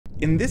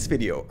In this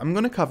video, I'm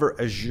going to cover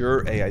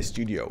Azure AI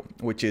Studio,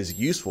 which is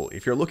useful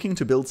if you're looking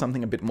to build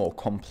something a bit more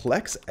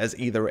complex as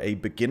either a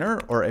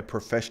beginner or a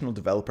professional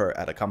developer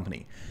at a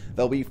company.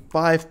 There'll be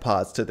 5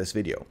 parts to this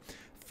video.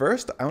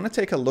 First, I want to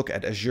take a look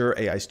at Azure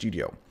AI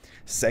Studio.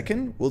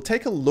 Second, we'll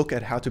take a look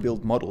at how to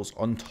build models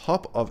on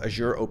top of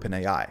Azure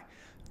OpenAI.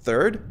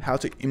 Third, how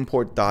to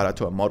import data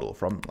to a model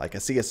from like a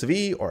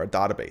CSV or a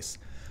database.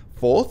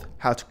 Fourth,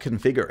 how to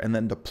configure and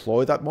then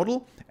deploy that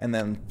model. And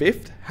then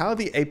fifth, how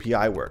the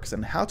API works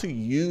and how to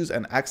use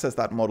and access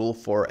that model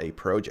for a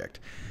project.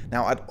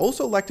 Now, I'd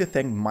also like to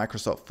thank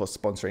Microsoft for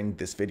sponsoring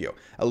this video.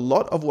 A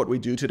lot of what we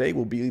do today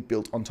will be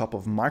built on top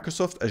of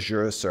Microsoft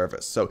Azure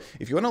service. So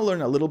if you want to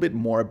learn a little bit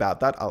more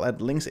about that, I'll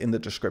add links in the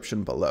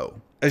description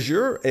below.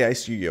 Azure AI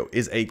Studio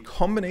is a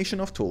combination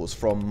of tools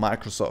from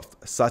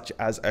Microsoft, such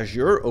as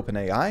Azure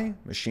OpenAI,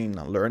 machine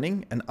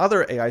learning, and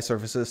other AI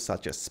services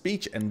such as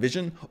speech and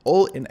vision,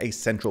 all in a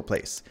central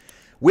place.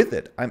 With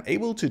it, I'm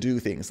able to do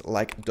things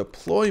like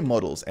deploy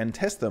models and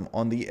test them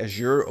on the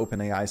Azure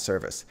OpenAI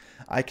service.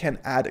 I can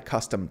add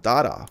custom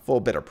data for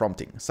better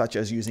prompting, such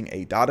as using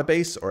a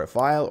database or a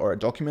file or a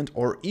document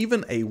or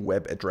even a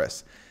web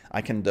address. I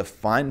can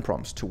define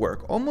prompts to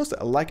work almost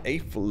like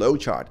a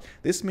flowchart.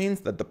 This means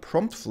that the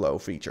prompt flow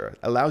feature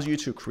allows you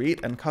to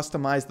create and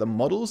customize the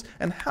models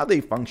and how they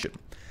function.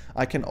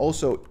 I can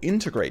also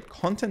integrate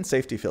content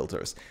safety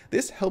filters.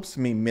 This helps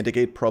me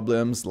mitigate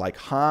problems like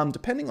harm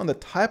depending on the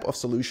type of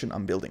solution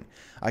I'm building.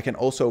 I can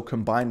also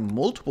combine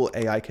multiple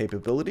AI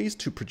capabilities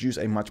to produce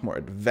a much more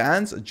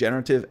advanced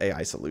generative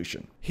AI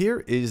solution.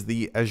 Here is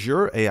the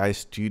Azure AI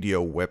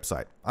Studio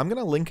website. I'm going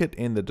to link it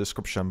in the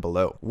description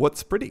below.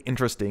 What's pretty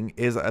interesting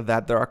is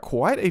that there are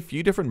quite a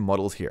few different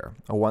models here.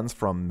 Ones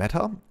from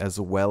Meta, as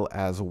well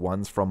as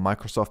ones from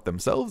Microsoft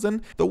themselves,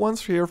 and the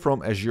ones here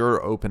from Azure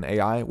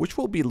OpenAI, which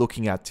we'll be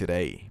looking at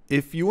today.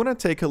 If you want to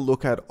take a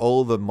look at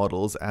all the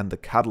models and the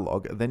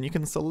catalog, then you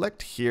can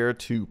select here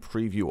to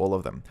preview all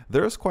of them.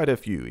 There's quite a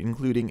few,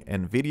 including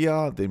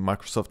NVIDIA, the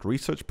Microsoft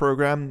Research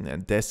Program,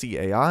 DESI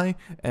AI,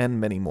 and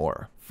many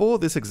more. For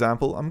this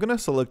example, I'm going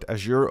to select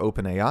Azure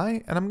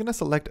OpenAI and I'm going to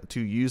select to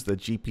use the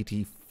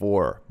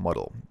GPT-4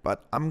 model,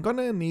 but I'm going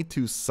to need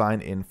to sign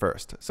in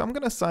first. So I'm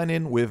going to sign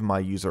in with my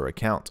user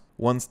account.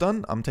 Once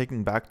done, I'm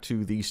taken back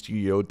to the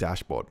Studio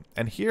dashboard.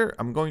 And here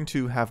I'm going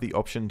to have the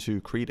option to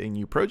create a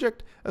new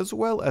project as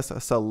well as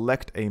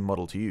select a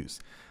model to use.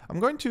 I'm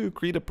going to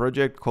create a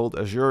project called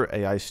Azure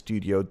AI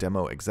Studio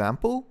Demo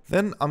Example.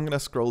 Then I'm going to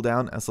scroll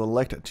down and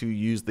select to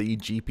use the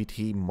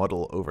GPT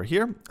model over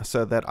here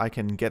so that I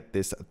can get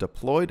this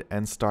deployed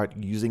and start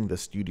using the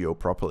Studio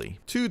properly.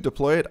 To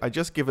deploy it, I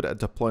just give it a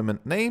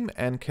deployment name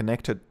and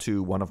connect it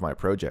to one of my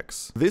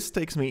projects. This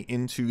takes me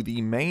into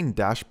the main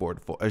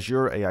dashboard for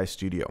Azure AI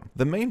Studio.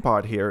 The main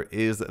part here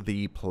is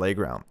the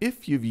playground.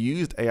 If you've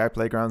used AI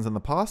playgrounds in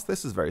the past,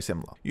 this is very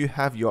similar. You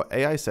have your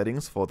AI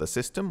settings for the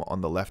system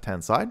on the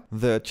left-hand side,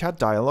 the chat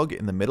dialog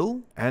in the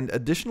middle, and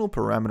additional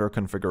parameter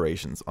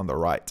configurations on the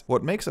right.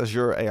 What makes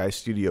Azure AI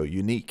Studio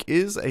unique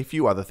is a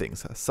few other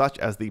things, such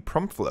as the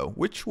prompt flow,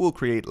 which we'll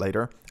create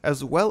later,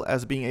 as well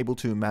as being able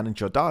to manage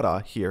your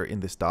data here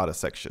in this data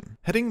section.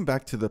 Heading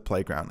back to the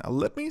playground,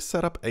 let me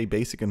set up a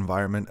basic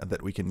environment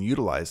that we can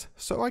utilize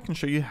so I can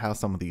show you how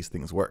some of these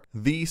things work.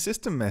 The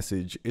system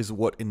message is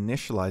what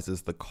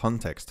initializes the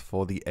context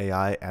for the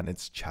AI and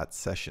its chat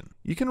session.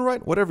 You can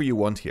write whatever you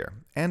want here,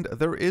 and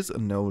there is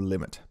no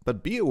limit,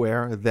 but be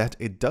aware that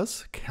it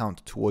does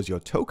count towards your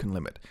token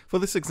limit. For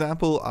this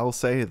example, I'll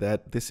say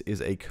that this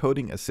is a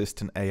coding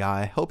assistant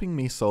AI helping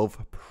me solve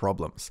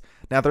problems.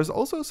 Now, there's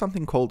also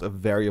something called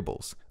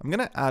variables. I'm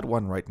going to add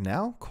one right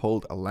now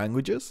called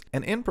languages.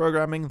 And in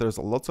programming, there's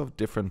lots of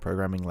different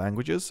programming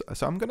languages.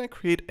 So I'm going to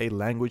create a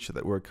language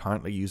that we're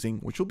currently using,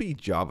 which will be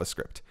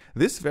JavaScript.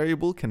 This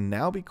variable can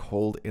now be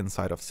called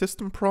inside of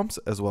system prompts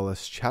as well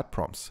as chat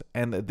prompts.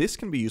 And this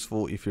can be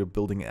useful if you're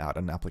building out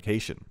an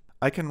application.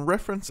 I can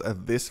reference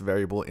this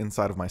variable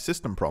inside of my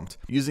system prompt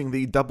using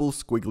the double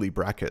squiggly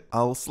bracket.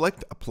 I'll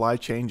select apply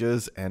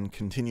changes and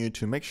continue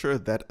to make sure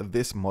that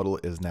this model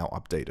is now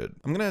updated.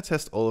 I'm going to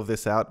test all of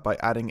this out by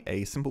adding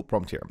a simple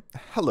prompt here.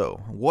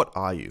 Hello, what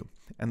are you?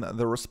 And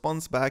the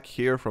response back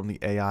here from the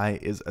AI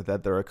is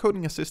that they're a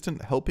coding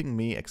assistant helping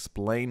me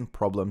explain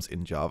problems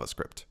in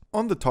JavaScript.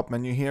 On the top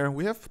menu here,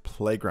 we have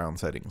playground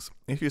settings.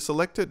 If you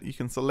select it, you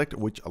can select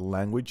which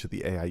language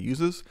the AI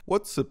uses,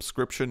 what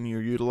subscription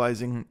you're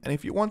utilizing, and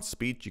if you want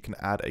speech, you can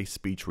add a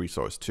speech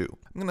resource too.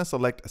 I'm going to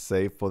select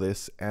save for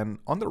this, and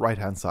on the right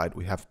hand side,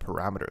 we have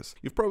parameters.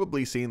 You've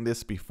probably seen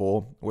this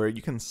before, where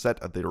you can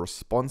set the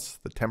response,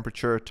 the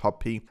temperature,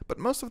 top P, but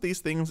most of these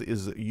things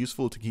is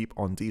useful to keep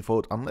on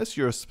default unless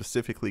you're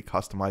specifically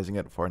customizing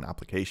it for an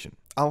application.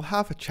 I'll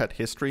have a chat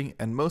history,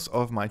 and most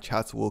of my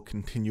chats will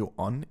continue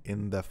on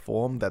in the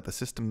form that that the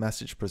system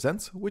message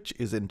presents, which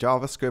is in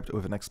JavaScript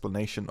with an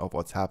explanation of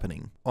what's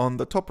happening. On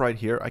the top right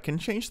here, I can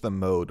change the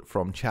mode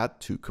from chat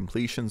to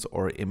completions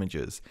or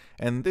images.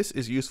 And this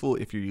is useful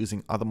if you're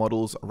using other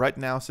models. Right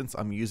now, since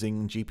I'm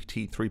using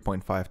GPT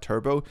 3.5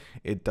 Turbo,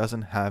 it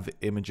doesn't have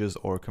images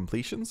or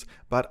completions,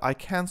 but I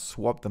can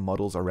swap the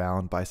models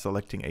around by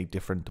selecting a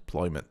different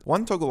deployment.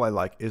 One toggle I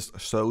like is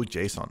Show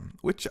JSON,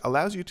 which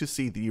allows you to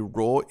see the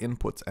raw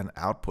inputs and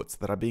outputs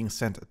that are being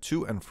sent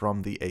to and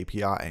from the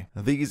API.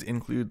 These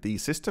include the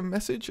system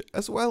message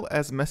as well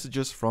as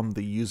messages from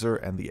the user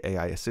and the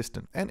AI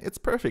assistant. And it's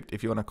perfect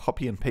if you want to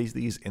copy and paste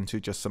these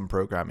into just some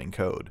programming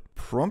code.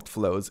 Prompt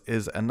flows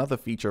is another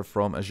feature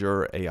from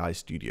Azure AI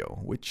Studio,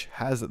 which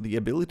has the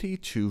ability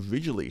to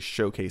visually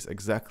showcase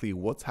exactly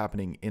what's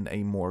happening in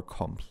a more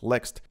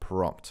complex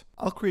prompt.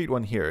 I'll create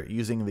one here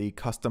using the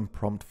custom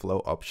prompt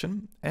flow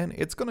option, and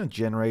it's going to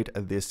generate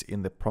this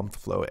in the prompt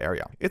flow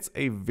area. It's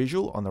a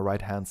visual on the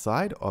right hand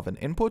side of an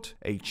input,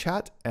 a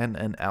chat, and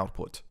an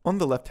output. On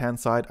the left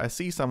hand side, I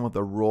see some of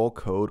the raw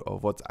code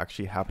of what's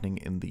actually happening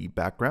in the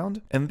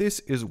background, and this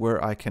is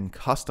where I can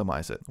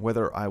customize it,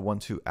 whether I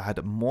want to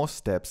add more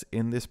steps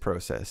in this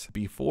process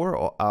before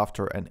or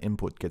after an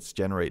input gets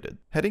generated.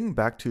 Heading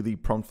back to the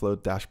prompt flow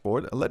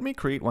dashboard, let me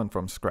create one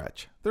from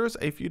scratch. There's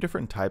a few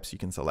different types you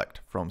can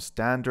select, from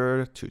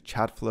standard to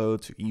chat flow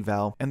to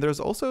eval, and there's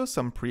also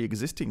some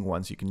pre-existing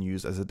ones you can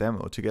use as a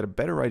demo to get a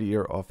better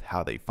idea of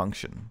how they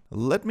function.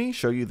 Let me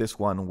show you this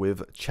one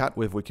with Chat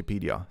with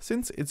Wikipedia,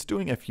 since it's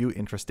doing a few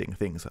interesting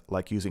things,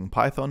 like using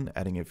Python,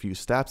 adding a few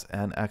steps,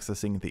 and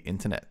accessing the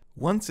internet.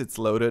 Once it's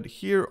loaded,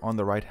 here on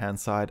the right hand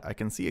side, I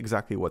can see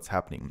exactly what's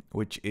happening,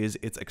 which is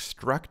it's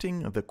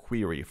extracting the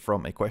query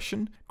from a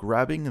question,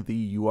 grabbing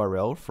the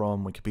URL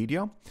from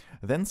Wikipedia,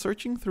 then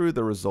searching through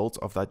the results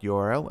of that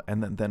URL,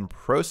 and then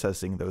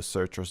processing those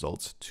search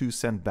results to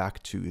send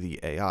back to the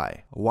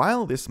AI.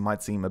 While this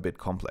might seem a bit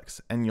complex,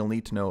 and you'll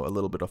need to know a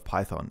little bit of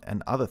Python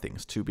and other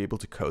things to be able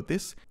to code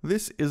this,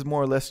 this is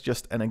more or less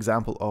just an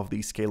example of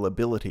the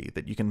scalability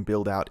that you can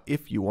build out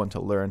if you want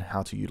to learn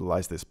how to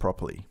utilize this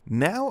properly.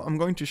 Now I'm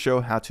going to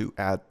show how to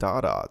add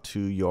data to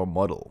your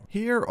model.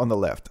 Here on the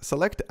left,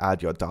 select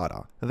Add Your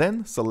Data,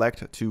 then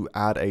select to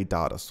add a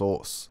data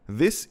source.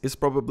 This is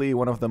probably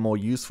one of the more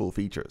useful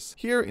features.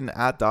 Here in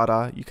Add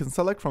Data, you can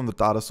select from the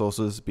data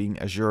sources being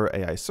Azure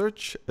AI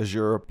Search,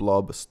 Azure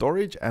Blob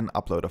Storage, and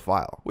upload a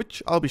file,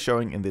 which I'll be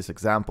showing in this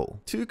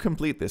example. To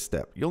complete this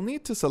step, you'll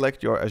need to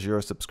select your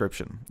Azure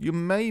subscription. You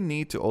may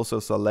need to also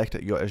select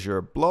your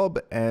Azure Blob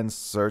and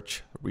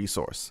Search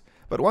resource.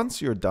 But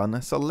once you're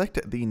done,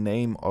 select the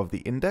name of the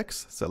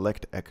index,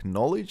 select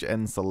Acknowledge,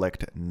 and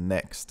select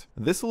Next.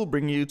 This will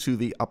bring you to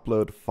the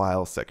Upload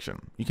File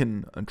section. You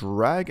can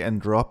drag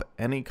and drop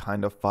any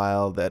kind of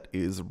file that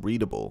is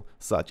readable,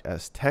 such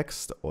as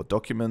text or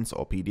documents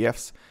or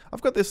PDFs.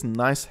 I've got this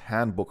nice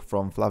handbook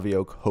from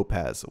Flavio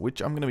Copaz, which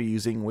I'm going to be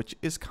using, which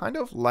is kind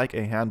of like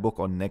a handbook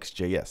on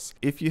Next.js.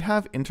 If you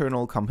have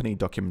internal company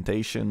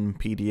documentation,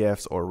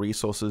 PDFs, or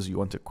resources you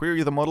want to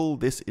query the model,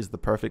 this is the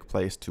perfect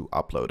place to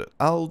upload it.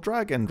 I'll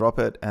drag and drop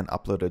it and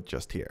upload it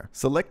just here.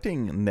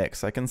 Selecting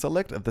Next, I can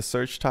select the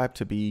search type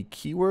to be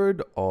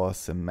keyword or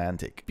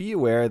semantic. Be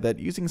aware that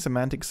using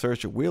semantic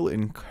search will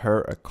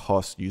incur a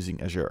cost using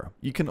Azure.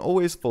 You can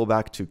always fall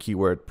back to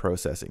keyword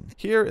processing.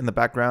 Here in the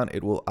background,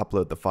 it will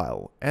upload the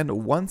file, and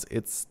once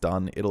it's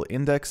done, it'll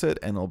index it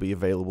and it'll be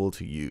available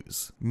to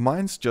use.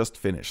 Mine's just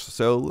finished,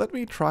 so let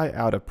me try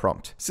out a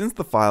prompt. Since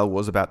the file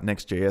was about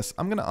Next.js,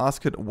 I'm going to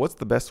ask it what's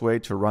the best way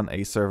to run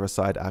a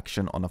server-side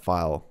action on a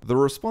file. The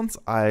response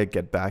I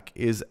get back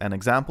is an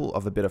example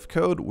of a bit of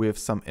code with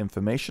some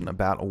information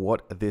about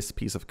what this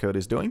piece of code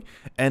is doing.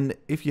 And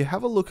if you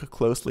have a look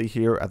closely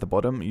here at the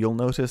bottom, you'll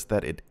notice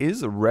that it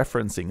is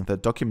referencing the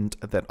document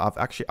that I've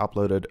actually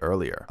uploaded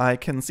earlier. I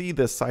can see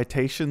the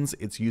citations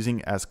it's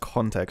using as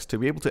context to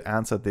be able to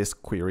answer this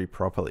query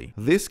properly.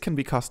 This can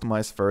be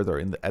customized further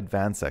in the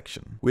advanced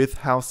section with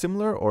how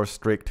similar or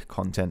strict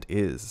content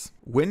is.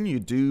 When you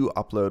do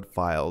upload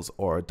files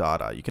or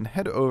data, you can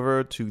head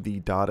over to the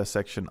data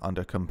section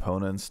under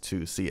components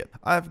to see it.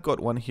 I've got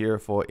one here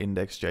for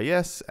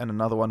index.js and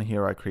another one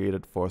here I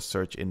created for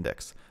search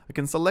index. I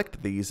can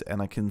select these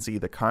and I can see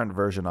the current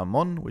version I'm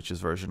on, which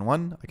is version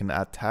 1. I can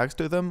add tags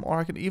to them, or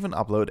I can even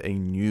upload a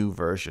new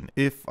version.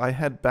 If I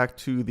head back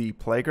to the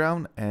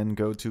playground and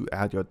go to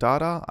add your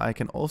data, I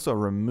can also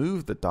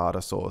remove the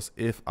data source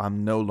if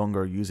I'm no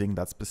longer using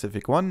that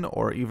specific one,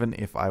 or even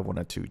if I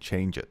wanted to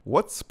change it.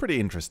 What's pretty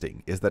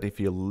interesting is that if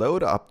you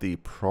load up the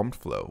prompt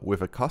flow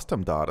with a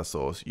custom data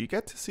source, you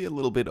get to see a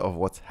little bit of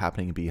what's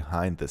happening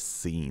behind the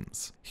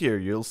scenes. Here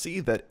you'll see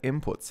that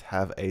inputs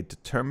have a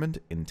determined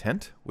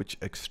intent, which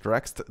extracts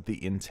extracts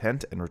the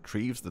intent and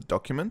retrieves the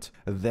document.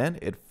 Then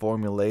it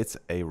formulates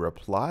a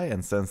reply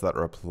and sends that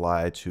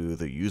reply to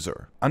the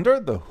user. Under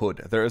the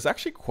hood, there is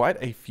actually quite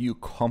a few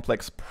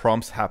complex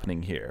prompts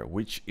happening here,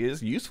 which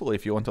is useful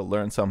if you want to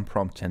learn some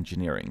prompt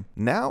engineering.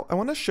 Now, I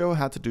want to show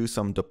how to do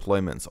some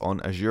deployments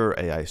on Azure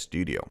AI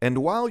Studio. And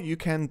while you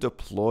can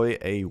deploy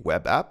a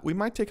web app, we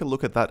might take a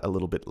look at that a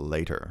little bit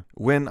later.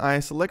 When I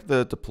select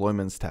the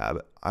Deployments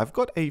tab, I've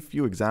got a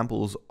few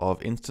examples of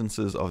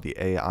instances of the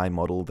AI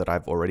model that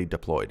I've already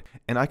deployed,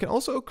 and I can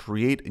also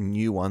create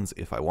new ones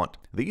if I want.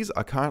 These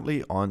are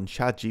currently on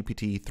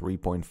ChatGPT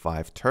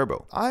 3.5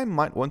 Turbo. I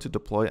might want to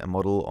deploy a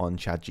model on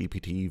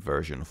ChatGPT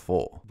version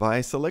 4.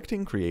 By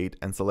selecting Create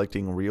and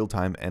selecting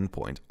Real-Time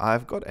Endpoint,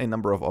 I've got a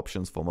number of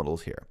options for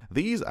models here.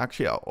 These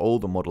actually are all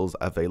the models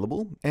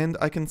available, and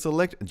I can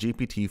select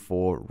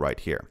GPT-4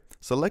 right here.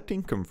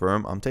 Selecting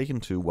Confirm, I'm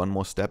taken to one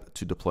more step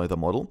to deploy the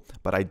model,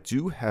 but I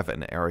do have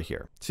an error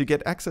here. To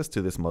get access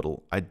to this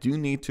model, I do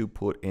need to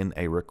put in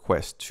a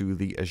request to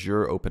the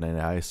Azure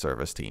OpenAI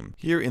service team.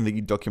 Here in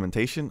the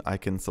documentation, I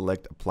can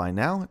select Apply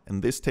Now,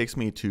 and this takes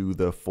me to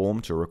the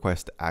form to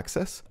request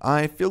access.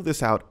 I filled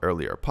this out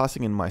earlier,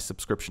 passing in my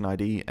subscription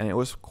ID, and it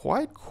was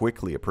quite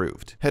quickly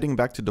approved. Heading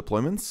back to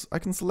deployments, I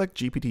can select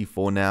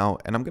GPT-4 now,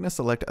 and I'm going to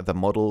select the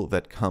model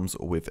that comes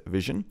with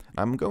Vision.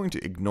 I'm going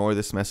to ignore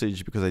this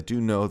message because I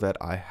do know that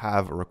I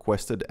have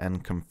requested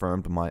and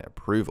confirmed my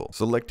approval.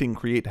 Selecting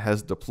Create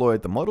has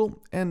deployed the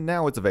model, and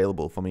now it's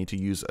available for me to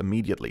use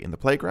immediately in the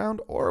playground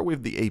or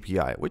with the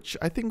API, which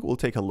I think we'll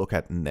take a look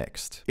at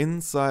next.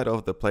 Inside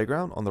of the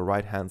playground on the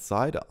right hand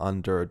side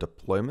under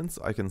deployments,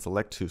 I can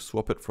select to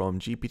swap it from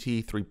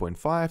GPT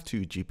 3.5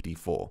 to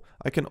GPT-4.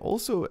 I can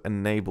also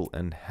enable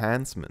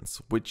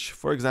enhancements, which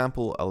for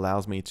example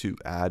allows me to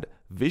add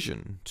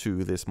vision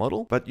to this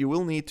model, but you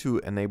will need to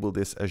enable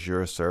this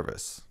Azure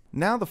service.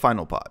 Now the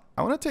final part.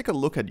 I want to take a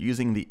look at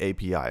using the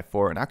API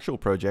for an actual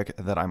project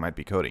that I might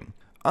be coding.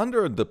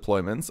 Under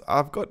deployments,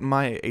 I've got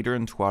my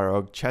Adrian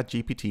Twarog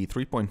ChatGPT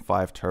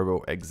 3.5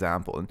 Turbo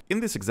example. And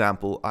in this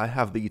example, I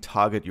have the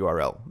target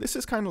URL. This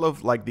is kind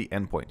of like the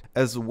endpoint,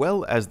 as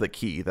well as the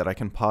key that I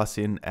can pass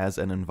in as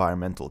an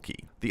environmental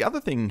key. The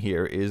other thing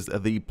here is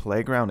the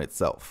playground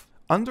itself.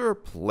 Under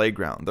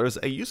Playground, there's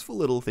a useful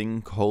little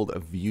thing called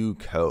View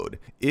Code.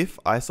 If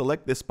I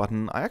select this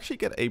button, I actually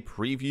get a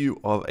preview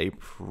of a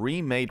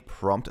pre-made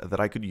prompt that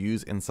I could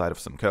use inside of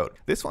some code.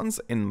 This one's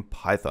in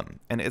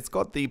Python, and it's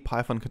got the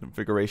Python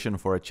configuration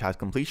for a chat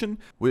completion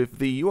with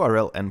the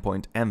URL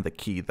endpoint and the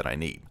key that I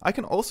need. I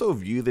can also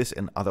view this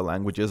in other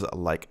languages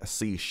like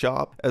C#,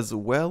 as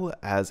well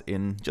as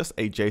in just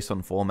a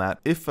JSON format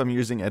if I'm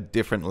using a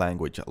different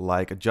language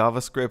like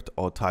JavaScript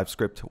or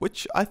TypeScript,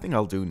 which I think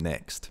I'll do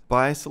next.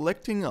 By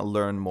selecting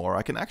Learn More,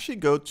 I can actually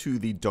go to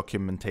the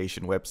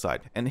documentation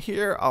website, and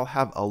here I'll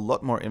have a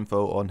lot more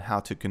info on how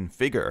to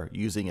configure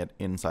using it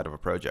inside of a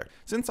project.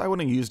 Since I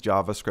want to use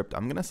JavaScript,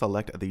 I'm going to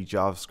select the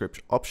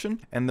JavaScript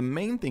option, and the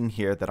main thing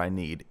here that I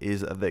need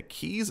is the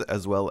keys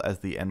as well as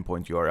the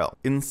endpoint URL.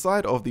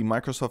 Inside of the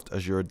Microsoft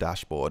Azure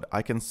dashboard,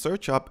 I can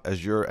search up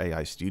Azure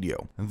AI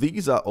Studio.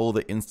 These are all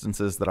the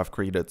instances that I've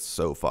created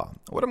so far.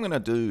 What I'm going to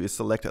do is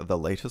select the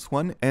latest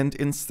one, and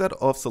instead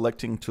of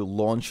selecting to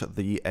launch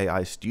the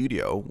AI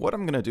Studio, what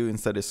I'm going to do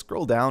instead is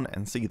scroll down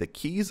and see the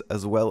keys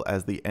as well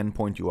as the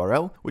endpoint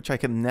URL, which I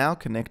can now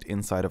connect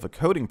inside of a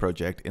coding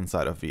project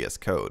inside of VS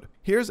Code.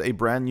 Here's a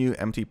brand new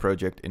empty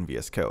project in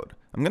VS Code.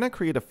 I'm going to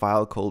create a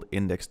file called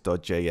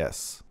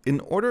index.js. In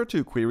order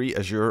to query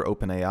Azure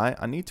OpenAI,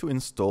 I need to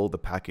install the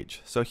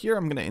package. So here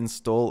I'm going to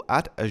install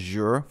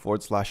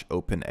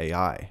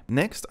 @azure/OpenAI.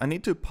 Next, I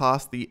need to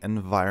pass the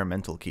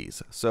environmental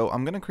keys. So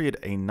I'm going to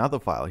create another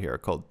file here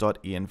called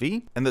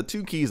 .env, and the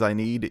two keys I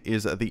need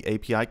is the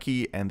API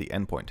key and the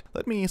endpoint.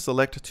 Let me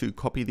select to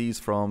copy these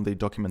from the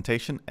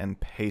documentation and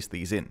paste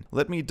these in.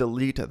 Let me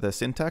delete the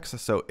syntax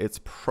so it's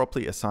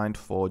properly assigned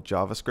for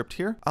JavaScript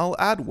here. I'll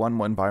add one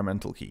more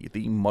environmental key,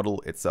 the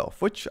model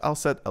itself, which I'll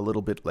set a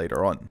little bit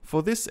later on.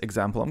 For this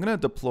example, I'm going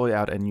to deploy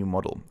out a new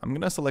model. I'm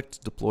going to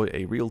select deploy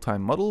a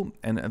real-time model,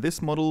 and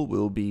this model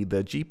will be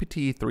the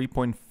GPT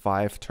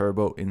 3.5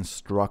 Turbo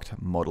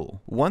Instruct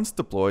model. Once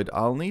deployed,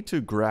 I'll need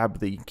to grab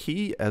the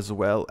key as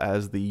well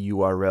as the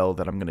URL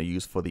that I'm going to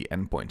use for the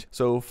endpoint.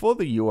 So for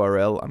the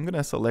URL, I'm going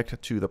to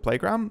select to the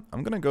playground.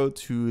 I'm going to go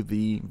to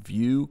the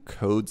View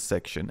Code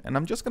section, and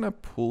I'm just going to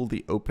pull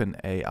the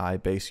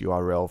OpenAI base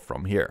URL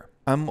from here.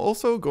 I'm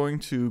also going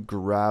to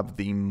grab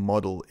the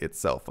model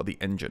itself, or the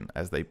engine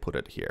as they put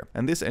it here.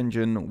 And this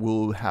engine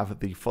will have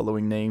the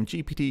following name,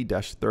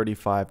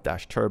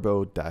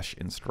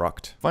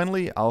 GPT-35-Turbo-Instruct.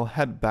 Finally, I'll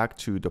head back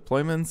to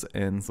deployments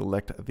and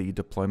select the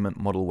deployment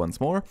model once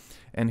more.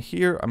 And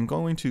here I'm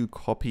going to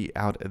copy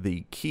out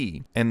the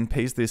key and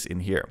paste this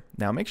in here.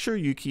 Now make sure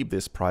you keep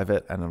this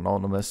private and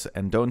anonymous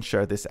and don't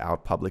share this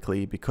out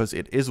publicly because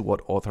it is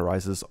what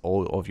authorizes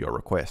all of your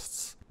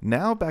requests.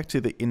 Now back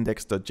to the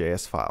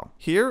index.js file.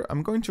 Here,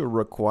 I'm going to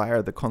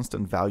require the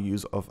constant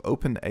values of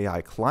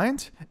OpenAI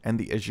client and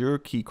the Azure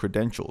key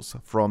credentials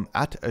from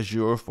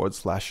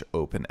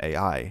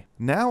 @azure/OpenAI.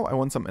 Now I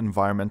want some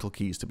environmental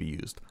keys to be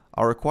used.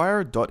 I'll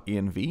require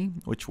 .env,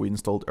 which we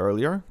installed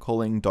earlier,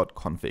 calling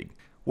 .config.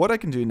 What I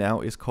can do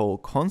now is call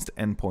const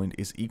endpoint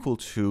is equal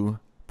to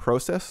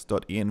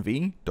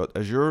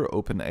process.env.azure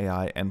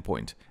OpenAI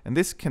endpoint, and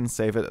this can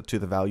save it to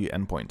the value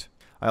endpoint.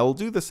 I'll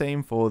do the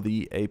same for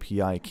the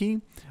API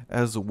key,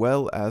 as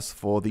well as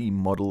for the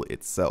model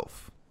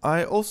itself.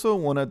 I also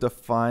want to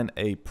define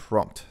a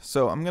prompt.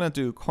 So I'm going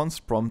to do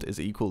const prompt is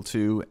equal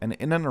to, and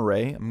in an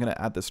array, I'm going to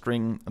add the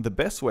string. The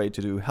best way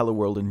to do hello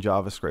world in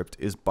JavaScript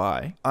is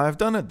by. I've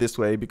done it this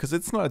way because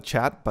it's not a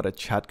chat, but a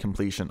chat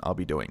completion I'll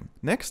be doing.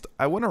 Next,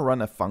 I want to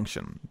run a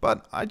function,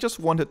 but I just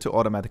want it to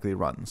automatically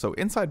run. So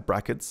inside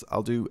brackets,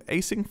 I'll do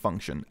async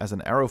function as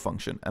an arrow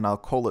function, and I'll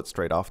call it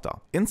straight after.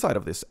 Inside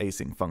of this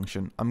async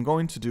function, I'm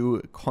going to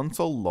do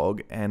console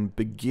log and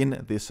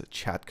begin this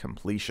chat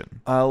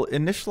completion. I'll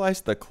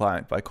initialize the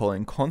client by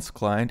calling const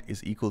client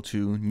is equal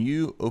to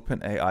new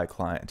OpenAI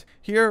client.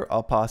 Here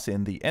I'll pass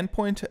in the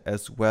endpoint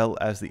as well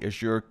as the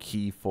Azure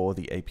key for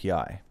the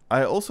API.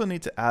 I also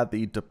need to add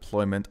the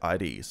deployment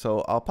ID,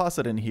 so I'll pass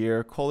it in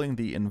here, calling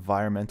the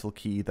environmental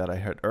key that I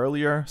had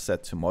earlier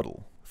set to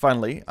model.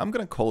 Finally, I'm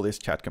going to call this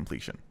chat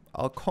completion.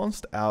 I'll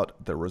const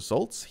out the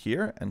results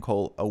here and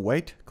call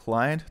await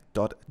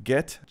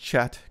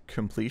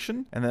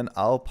client.getChatCompletion, and then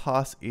I'll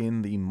pass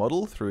in the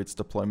model through its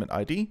deployment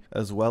ID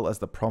as well as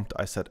the prompt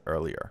I set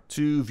earlier.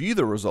 To view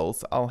the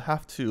results, I'll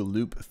have to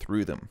loop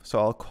through them. So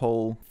I'll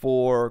call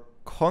for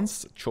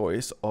const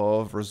choice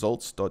of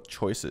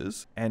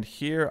results.choices, and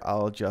here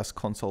I'll just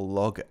console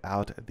log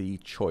out the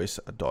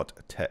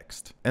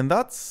choice.text. And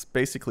that's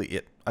basically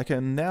it. I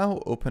can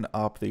now open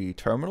up the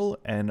terminal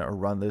and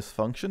run this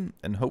function,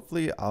 and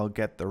hopefully I'll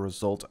get the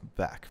result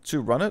back.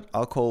 To run it,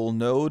 I'll call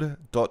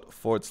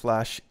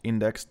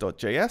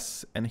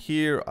node./index.js, and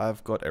here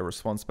I've got a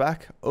response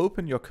back.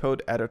 Open your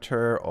code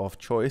editor of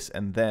choice,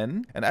 and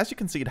as you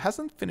can see, it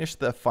hasn't finished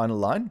the final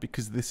line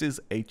because this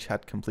is a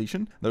chat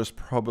completion. There's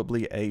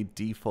probably a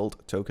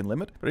default token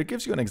limit, but it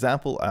gives you an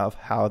example of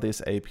how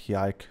this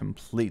API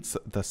completes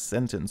the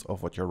sentence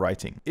of what you're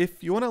writing.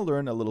 If you want to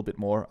learn a little bit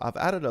more, I've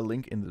added a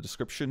link in the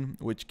description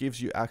which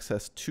gives you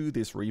access to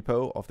this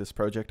repo of this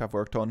project I've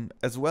worked on,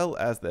 as well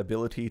as the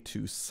ability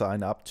to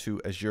sign up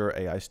to Azure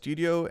AI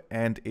Studio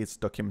and its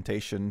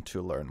documentation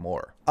to learn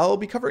more. I'll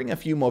be covering a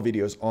few more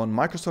videos on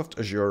Microsoft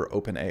Azure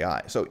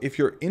OpenAI, so if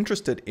you're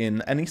interested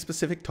in any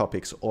specific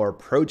topics or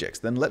projects,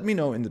 then let me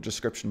know in the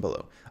description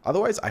below.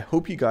 Otherwise, I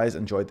hope you guys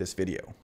enjoyed this video.